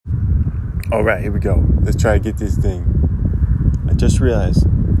All right, here we go. Let's try to get this thing. I just realized,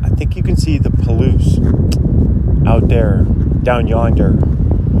 I think you can see the Palouse out there, down yonder,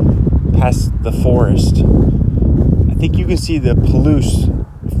 past the forest. I think you can see the Palouse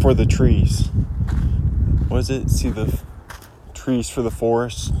for the trees. What is it? See the trees for the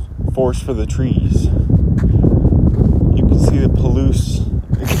forest, forest for the trees. You can see the Palouse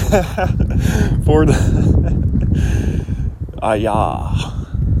for the...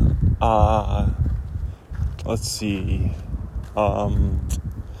 let's see.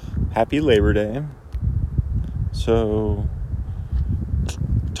 Happy Labor Day. So,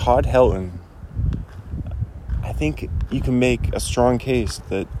 Todd Helton. I think you can make a strong case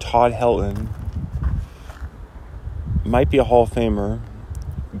that Todd Helton might be a Hall of Famer.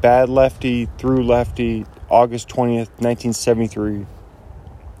 Bad lefty, through lefty, August 20th, 1973.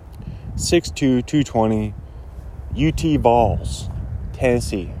 6'2", 220. UT Vols,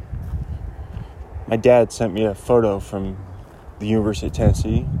 Tennessee. My dad sent me a photo from the University of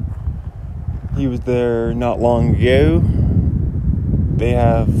Tennessee. He was there not long ago. They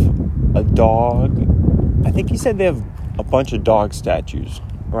have a dog. I think he said they have a bunch of dog statues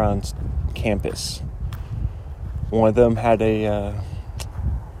around campus. One of them had a,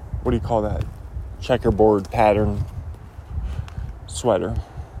 what do you call that? Checkerboard pattern sweater.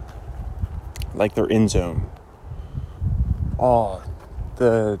 Like their end zone. Oh,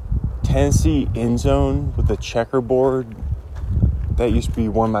 the Tennessee end zone with the checkerboard. That used to be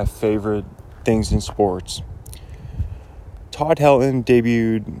one of my favorite things in sports. Todd Helton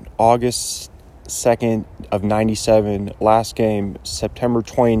debuted August 2nd of 97. Last game, September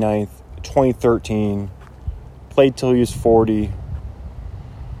 29th, 2013. Played till he was 40.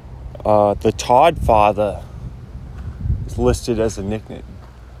 The Todd Father is listed as a nickname.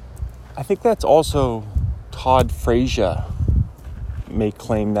 I think that's also Todd Frazier may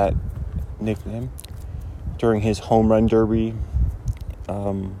claim that nickname during his home run derby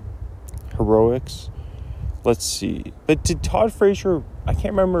heroics. Let's see. But did Todd Frazier, I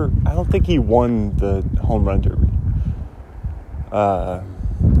can't remember, I don't think he won the home run derby.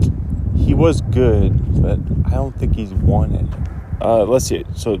 He was good, but I don't think he's won it. Let's see.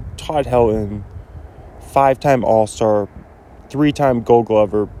 So Todd Helton, 5-time All-Star, 3-time Gold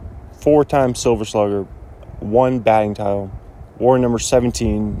Glover, 4-time Silver Slugger, 1 batting title, wore number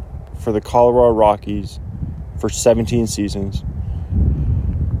 17 for the Colorado Rockies for 17 seasons.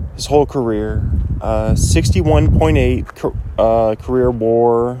 His whole career, 61.8 career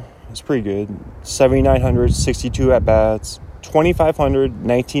WAR, it's pretty good. 7,900, 62 at bats, 2,500,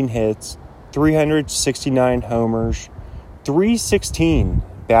 19 hits, 369 homers, 316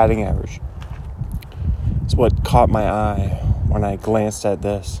 batting average. It's what caught my eye when I glanced at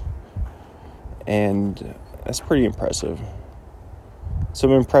this. And that's pretty impressive.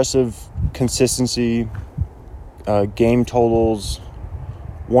 Some impressive consistency, game totals,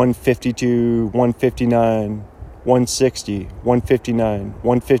 152, 159, 160, 159,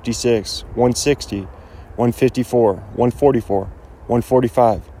 156, 160, 154, 144,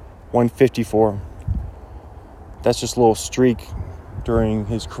 145, 154. That's just a little streak during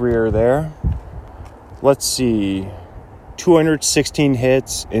his career there. Let's see. 216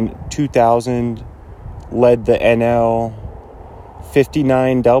 hits in 2000, led the NL.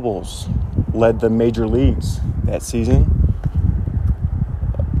 59 doubles, led the major leagues that season.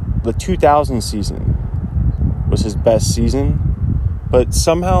 The 2000 season was his best season, but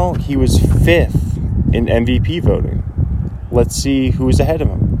somehow he was 5th in MVP voting. Let's see who was ahead of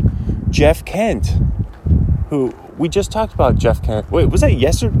him. Jeff Kent, who we just talked about. Jeff Kent. Wait, was that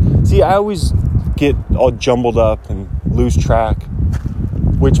yesterday? See, I always get all jumbled up and lose track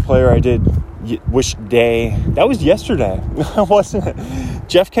which player I did which day. That was yesterday, wasn't it?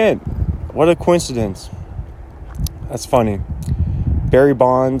 Jeff Kent. What a coincidence. That's funny. Barry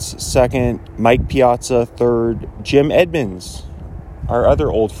Bonds, 2nd. Mike Piazza, 3rd. Jim Edmonds, our other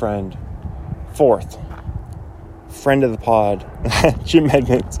old friend, 4th. Friend of the pod. Jim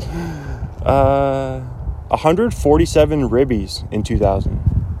Edmonds. 147 ribbies in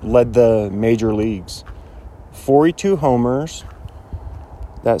 2000. Led the major leagues. 42 homers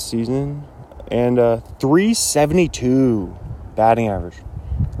that season. And 372 batting average.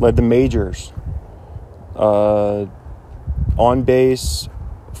 Led the majors. On base,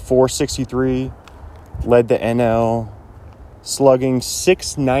 463. Led the NL. Slugging,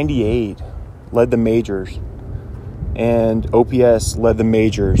 698. Led the majors. And OPS led the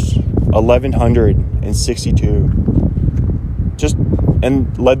majors. 1,162.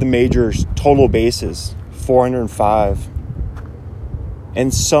 And led the majors total bases. 405.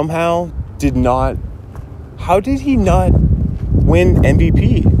 And somehow did not... How did he not win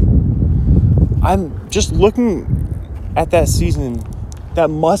MVP? I'm just looking at that season. That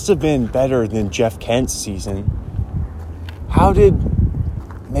must have been better than Jeff Kent's season. How did,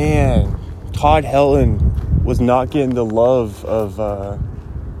 Todd Helton was not getting the love of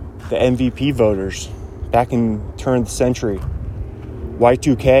the MVP voters back in turn of the century.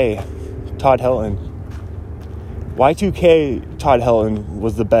 Y2K, Todd Helton. Y2K, Todd Helton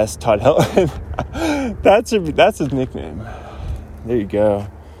was the best Todd Helton. That's his nickname. There you go.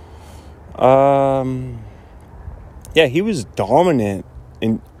 Yeah, he was dominant,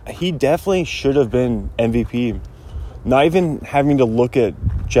 and he definitely should have been MVP. Not even having to look at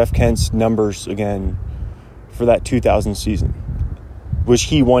Jeff Kent's numbers again for that 2000 season, which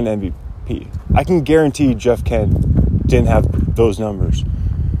he won MVP. I can guarantee Jeff Kent didn't have those numbers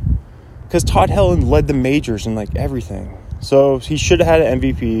because Todd Helton led the majors and like everything. So he should have had an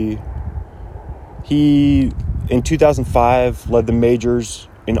MVP. He, in 2005, led the majors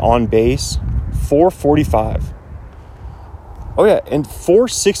in on base, 445. Oh yeah, and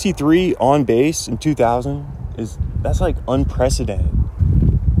 463 on base in 2000 that's like unprecedented.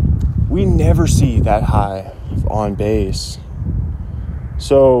 We never see that high on base.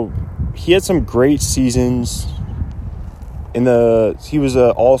 So he had some great seasons. He was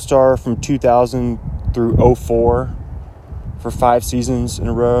an all-star from 2000 through 2004 for 5 seasons in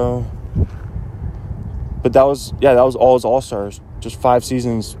a row. But that was all his all-stars. Just 5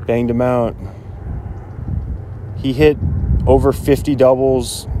 seasons, banged him out. He hit over 50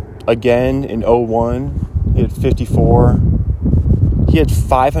 doubles again in 2001. He had 54. He had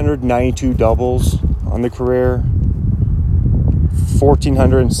 592 doubles on the career.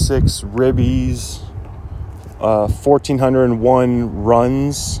 1,406 ribbies. 1,401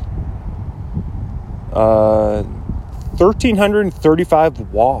 runs.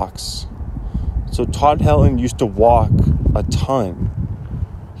 1,335 walks. So Todd Helton used to walk a ton.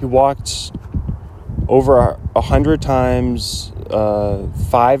 He walked over 100 times,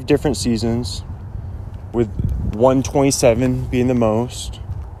 5 different seasons, with 127 being the most.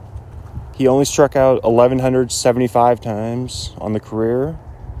 He only struck out 1,175 times on the career.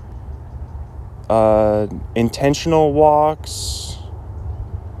 Intentional walks,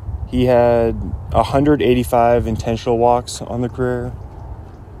 he had 185 intentional walks on the career.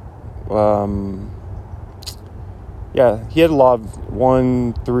 He had a lot of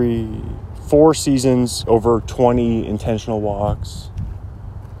 4 seasons over 20 intentional walks.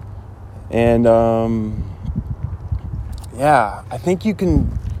 And I think you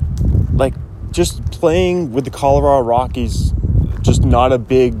can, like, just playing with the Colorado Rockies, just not a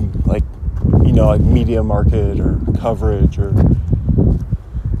big, like media market or coverage, or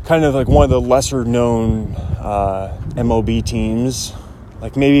kind of like one of the lesser known MLB teams.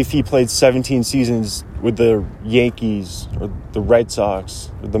 Like maybe if he played 17 seasons with the Yankees or the Red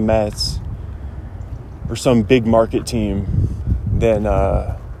Sox or the Mets or some big market team, then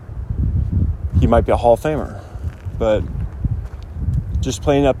he might be a Hall of Famer. But just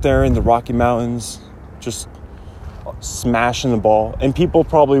playing up there in the Rocky Mountains, just smashing the ball. And people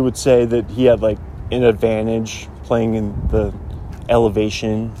probably would say that he had like an advantage playing in the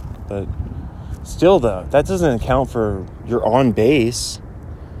elevation, but still though, that doesn't account for your on base.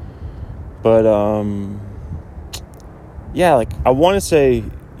 But I want to say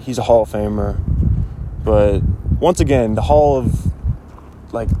he's a Hall of Famer, but once again, the Hall of,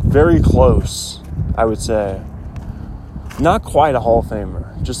 like, very close, I would say. Not quite a Hall of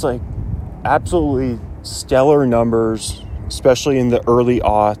Famer, just like absolutely stellar numbers, especially in the early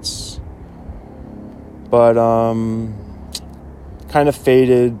aughts. But kind of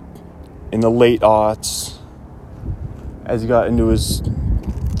faded in the late aughts as he got into his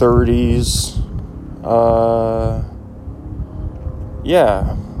 30s.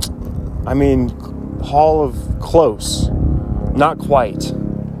 I mean, Hall of close, not quite,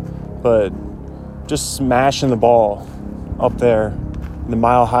 but just smashing the ball up there in the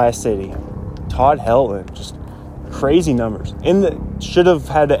Mile High City. Todd Helton, just crazy numbers. Should have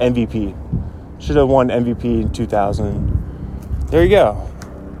had an MVP. Should have won MVP in 2000. There you go.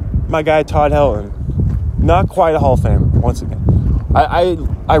 My guy Todd Helton. Not quite a Hall of Famer, once again.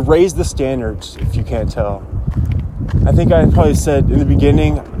 I raised the standards, if you can't tell. I think I probably said in the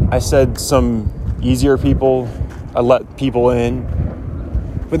beginning, I said some easier people, I let people in.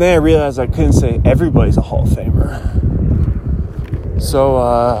 But then I realized I couldn't say everybody's a Hall of Famer. So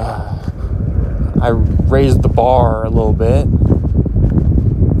I raised the bar a little bit.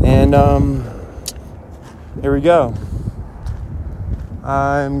 And here we go.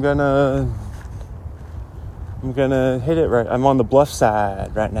 I'm gonna hit it right. I'm on the bluff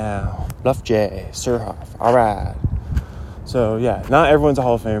side right now. Bluff J, Sir HOF. All right. So, yeah, not everyone's a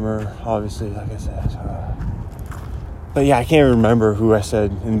Hall of Famer, obviously, like I said. But, yeah, I can't remember who I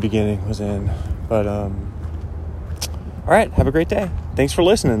said in the beginning was in. But, all right, have a great day. Thanks for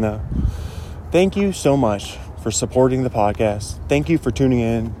listening, though. Thank you so much for supporting the podcast. Thank you for tuning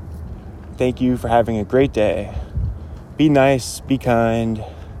in. Thank you for having a great day. Be nice, be kind,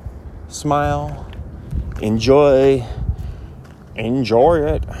 smile, enjoy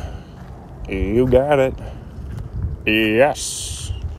it. You got it. Yes.